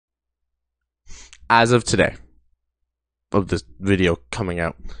as of today, of this video coming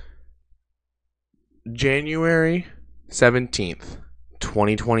out, January 17th,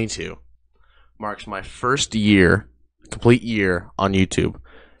 2022, marks my first year, complete year on YouTube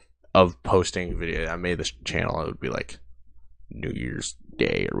of posting video. I made this channel, it would be like New Year's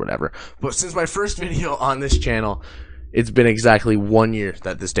Day or whatever. But since my first video on this channel, it's been exactly 1 year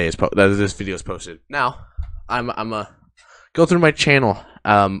that this video is posted. Now, I'm go through my channel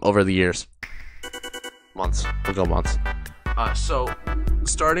over the years. Months. We'll go months. So,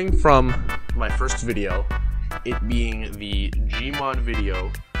 starting from my first video, it being the Gmod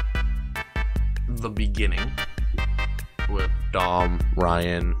video, the beginning, with Dom,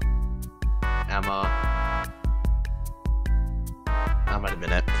 Ryan, Emma. That might have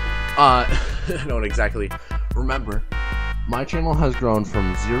been it. I don't exactly remember. My channel has grown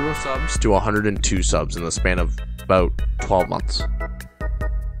from 0 subs to 102 subs in the span of about 12 months.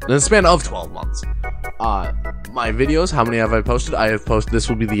 In the span of 12 months. My videos, how many have I posted? I have posted, this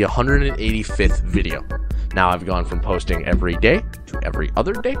will be the 185th video. Now I've gone from posting every day to every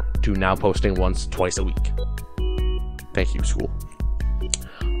other day to now posting twice a week. Thank you, school.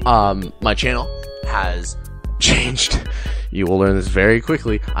 My channel has changed. You will learn this very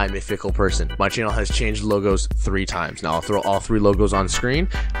quickly. I'm a fickle person. My channel has changed logos 3 times. Now I'll throw all 3 logos on screen.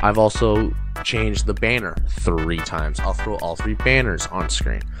 I've also changed the banner 3 times. I'll throw all 3 banners on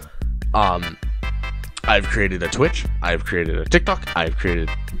screen. I've created a Twitch. I've created a TikTok. I've created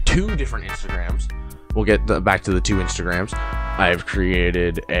 2 different Instagrams. We'll get back to the 2 Instagrams. I've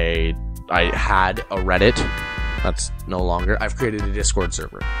created I had a Reddit. That's no longer. I've created a Discord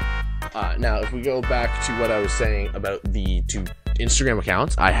server. Now, if we go back to what I was saying about the 2 Instagram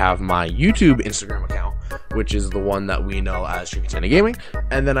accounts, I have my YouTube Instagram account, which is the one that we know as Chicken Tendy Gaming,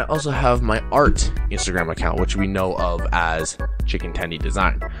 and then I also have my art Instagram account, which we know of as Chicken Tendy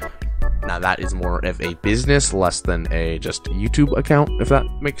Design. Now, that is more of a business, less than a just YouTube account, if that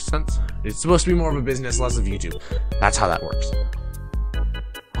makes sense. It's supposed to be more of a business, less of YouTube. That's how that works.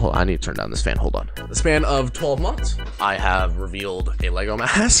 Hold on, I need to turn down this fan. Hold on. The span of 12 months, I have revealed a Lego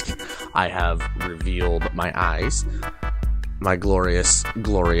mask. I have revealed my eyes, my glorious,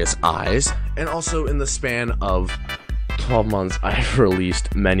 glorious eyes. And also in the span of 12 months, I have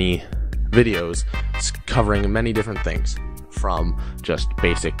released many videos covering many different things. From just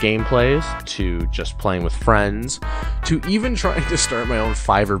basic gameplays, to just playing with friends, to even trying to start my own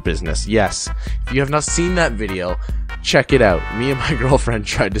Fiverr business. Yes, if you have not seen that video, check it out. Me and my girlfriend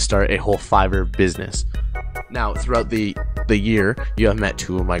tried to start a whole Fiverr business. Now, throughout the year, you have met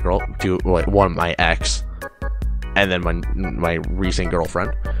one of my ex, and then my recent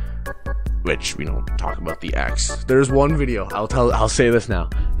girlfriend, which we don't talk about the ex. There's one video, I'll say this now.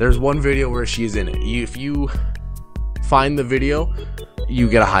 There's one video where she's in it. If you find the video, you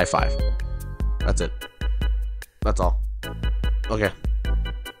get a high five. That's it. That's all. Okay.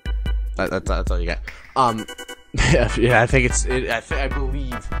 That's all you get. Yeah, I think I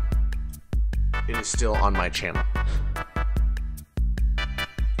believe it is still on my channel.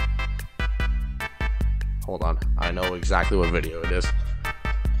 Hold on. I know exactly what video it is.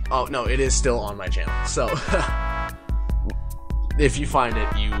 Oh, no, it is still on my channel. So, if you find it,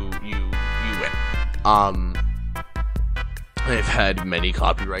 you win. I've had many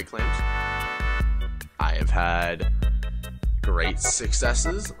copyright claims. I have had great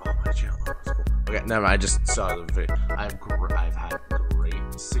successes. Oh, my channel. Oh, that's cool. Okay, never mind. I just saw the video. I've had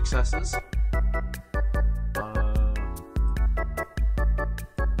great successes.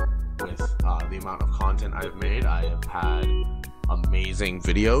 With the amount of content I've made, I have had amazing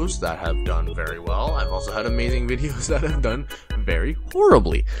videos that have done very well. I've also had amazing videos that have done very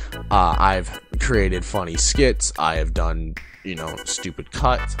horribly. I've created funny skits. I have done, stupid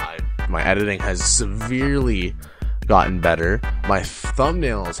cuts. My editing has severely gotten better. My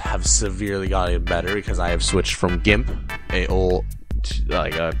thumbnails have severely gotten better because I have switched from GIMP, a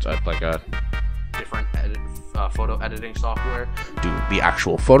different photo editing software, to the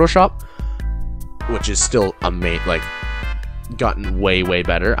actual Photoshop, which is still gotten way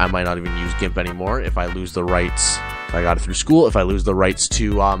better. I might not even use GIMP anymore if I lose the rights. I got it through school. If I lose the rights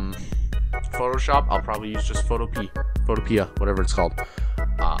to Photoshop, I'll probably use just Photopea, whatever it's called.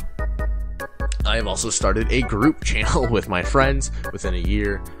 I have also started a group channel with my friends within a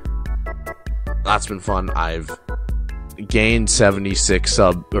year. That's been fun. I've gained 76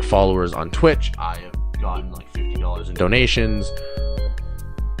 followers on Twitch. I have gotten like $50 in donations.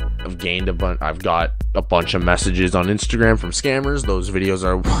 I've got a bunch of messages on Instagram from scammers. Those videos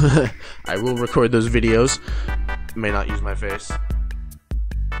are I will record those videos. May not use my face.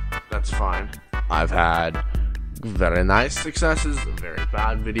 That's fine. I've had very nice successes, very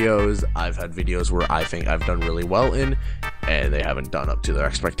bad videos. I've had videos where I think I've done really well in, and they haven't done up to their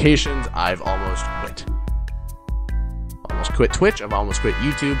expectations. I've almost quit. Almost quit Twitch. I've almost quit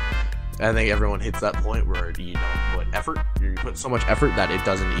YouTube. I think everyone hits that point where you don't put effort. You put so much effort that it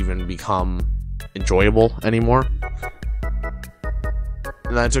doesn't even become enjoyable anymore.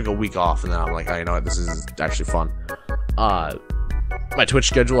 And then I took a week off, and then I'm like, oh, you know what, this is actually fun. My Twitch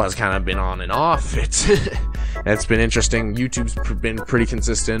schedule has kind of been on and off. It's been interesting. YouTube's been pretty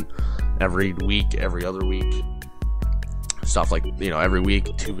consistent every week, every other week. Stuff like, you know, every week,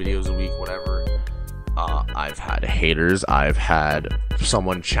 2 videos a week, whatever. I've had haters. I've had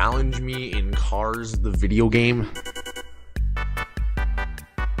someone challenge me in Cars, the video game.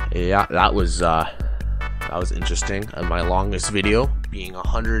 Yeah, that was interesting. And my longest video being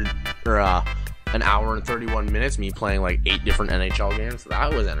 100 or an hour and 31 minutes, me playing like 8 different NHL games.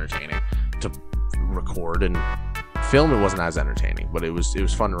 That was entertaining to record and film. It wasn't as entertaining, but it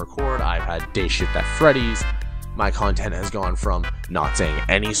was fun to record. I've had day shift at Freddy's. My content has gone from not saying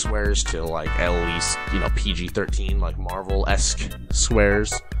any swears to like at least, you know, PG-13, like Marvel-esque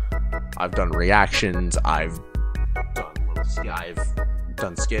swears. I've done reactions. I've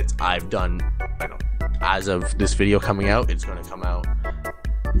done skits. I've done, I don't know, as of this video coming out, it's going to come out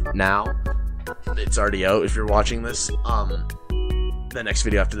now. It's already out if you're watching this. The next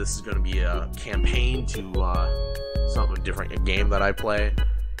video after this is going to be a campaign to something different, a game that I play.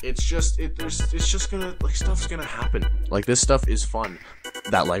 It's just gonna, like, stuff's gonna happen. Like, this stuff is fun.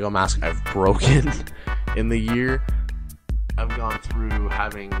 That Lego mask I've broken in the year. I've gone through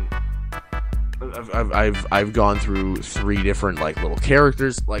having, I've gone through 3 different, like, little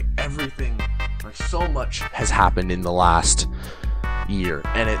characters. Like, everything, like, so much has happened in the last year,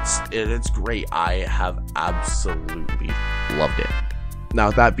 and it's great. I have absolutely loved it.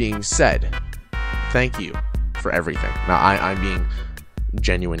 Now, that being said, thank you for everything. Now, I'm being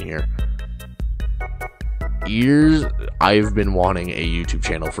genuine here. I've been wanting a YouTube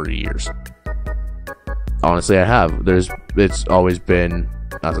channel for years. Honestly, I have. It's always been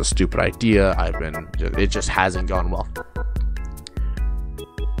as a stupid idea. It just hasn't gone well.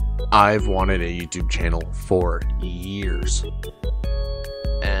 I've wanted a YouTube channel for years,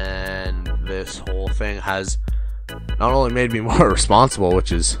 and this whole thing has not only made me more responsible,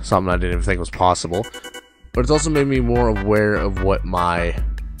 which is something I didn't even think was possible, but it's also made me more aware of what I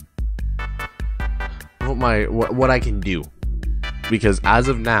can do. Because as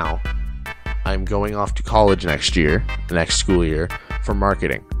of now, I'm going off to college next school year, for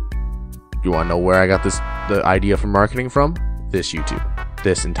marketing. You want to know where I got the idea for marketing from? This YouTube.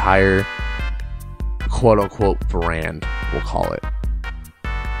 This entire quote-unquote brand, we'll call it.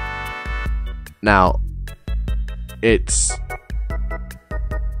 Now, it's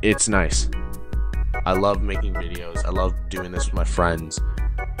nice. I love making videos. I love doing this with my friends.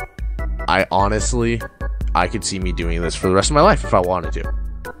 I could see me doing this for the rest of my life if I wanted to.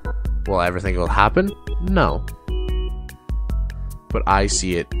 Will I ever think it will happen? No. But I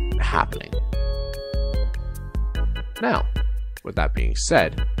see it happening. Now, with that being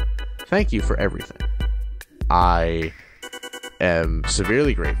said, thank you for everything. I am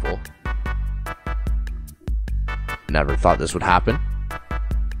severely grateful. Never thought this would happen.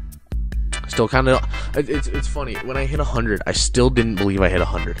 Still kind of, it's funny, when I hit 100, I still didn't believe I hit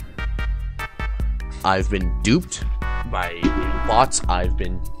 100. I've been duped by bots. I've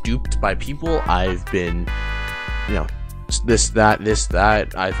been duped by people. I've been, you know, this,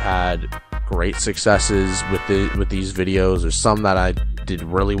 that. I've had great successes with these videos. There's some that I did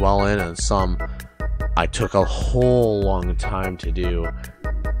really well in, and some I took a whole long time to do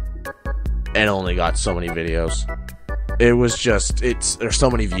and only got so many videos. It was just, there's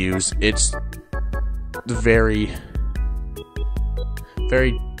so many views. It's very,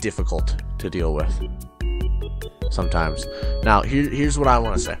 very difficult to deal with sometimes. Now, here's what I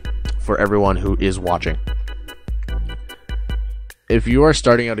want to say for everyone who is watching. If you are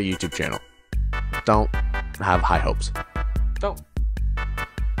starting out a YouTube channel, don't have high hopes. Don't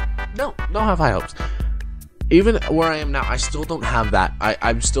have high hopes. Even where I am now, I still don't have that.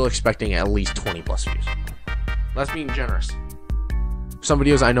 I'm still expecting at least 20 plus views. That's being generous. Some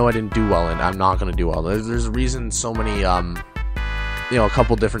videos I know I didn't do well in, I'm not going to do well. There's a reason so many, you know, a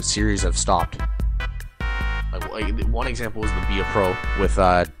couple different series have stopped. Like one example was the Be a Pro with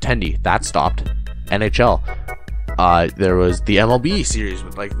Tendy. That stopped. NHL. There was the MLB series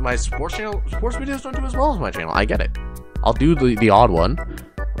with, like, my sports channel. Sports videos don't do as well as my channel. I get it. I'll do the odd one,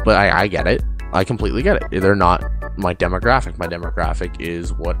 but I get it. I completely get it. They're not my demographic. My demographic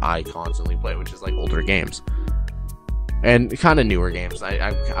is what I constantly play, which is like older games. and kind of newer games.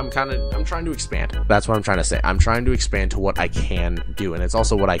 I'm trying to expand. That's what I'm trying to say. I'm trying to expand to what I can do, and it's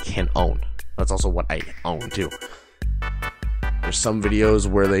also what I can own. That's also what I own too. There's some videos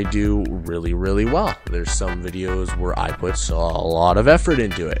where they do really, really well. There's some videos where I put a lot of effort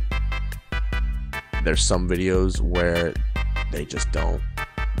into it. There's some videos where they just don't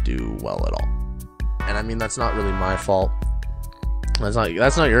do well at all. And I mean, that's not really my fault. That's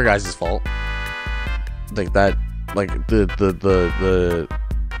not your guys' fault. Like that, like the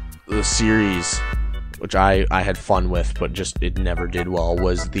series, which I had fun with, but just it never did well,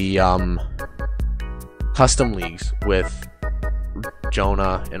 was the custom leagues with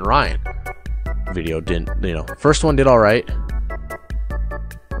Jonah and Ryan. Video didn't, first one did all right.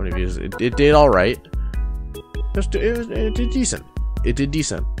 How many views? It did all right. It did decent. It did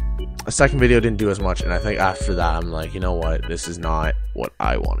decent. A second video didn't do as much, and I think after that I'm like, you know what, this is not what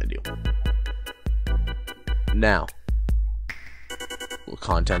I want to do. Now, will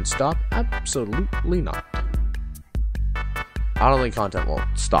content stop? Absolutely not. I don't think content will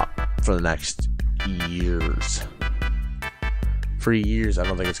stop for the next years. For years, I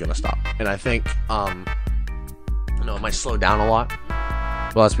don't think it's gonna stop. And I think it might slow down a lot.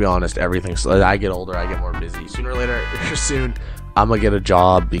 But let's be honest, everything's, as I get older, I get more busy. Sooner or later, soon, I'm gonna get a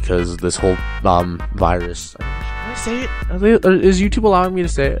job because this whole virus. Can I say it? Is YouTube allowing me to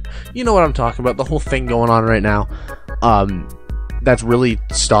say it? You know what I'm talking about. The whole thing going on right now. That's really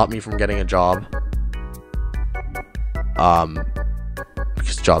stopped me from getting a job.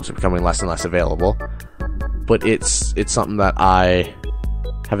 Because jobs are becoming less and less available. But it's something that I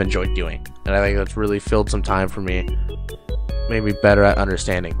have enjoyed doing, and I think that's really filled some time for me. Made me better at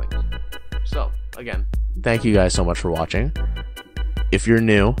understanding things. So again, thank you guys so much for watching. If you're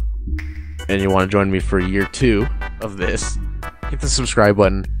new and you want to join me for year 2 of this, hit the subscribe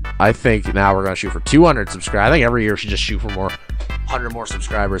button. I think now we're gonna shoot for 200 subscribers. I think every year we should just shoot for 100 more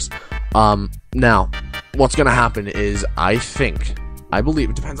subscribers. Now what's gonna happen is I believe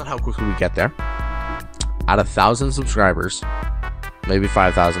it depends on how quickly we get there. At 1,000 subscribers, maybe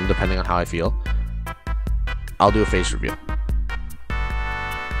 5,000, depending on how I feel, I'll do a face review.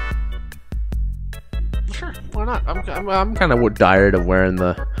 Sure, why not? I'm kind of tired of wearing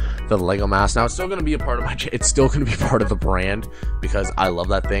the Lego mask now. It's still gonna be a part of it's still gonna be part of the brand because I love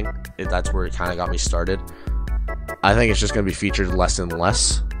that thing. That's where it kind of got me started. I think it's just gonna be featured less and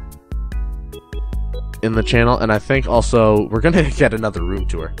less in the channel, and I think also we're gonna get another room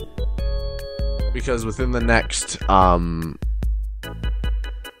tour. Because within the next couple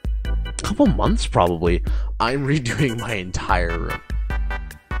months, probably, I'm redoing my entire room.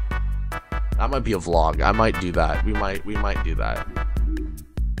 That might be a vlog. I might do that. We might do that.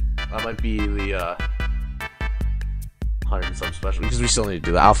 That might be the 100 sub special, because we still need to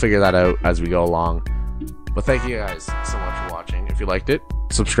do that. I'll figure that out as we go along. But thank you guys so much for watching. If you liked it,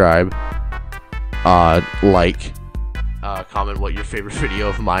 subscribe, like. Comment what your favorite video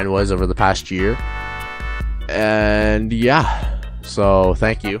of mine was over the past year. And yeah, so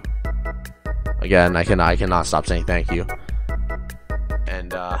thank you. Again, I cannot stop saying thank you.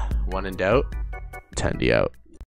 And when in doubt, Tendy out.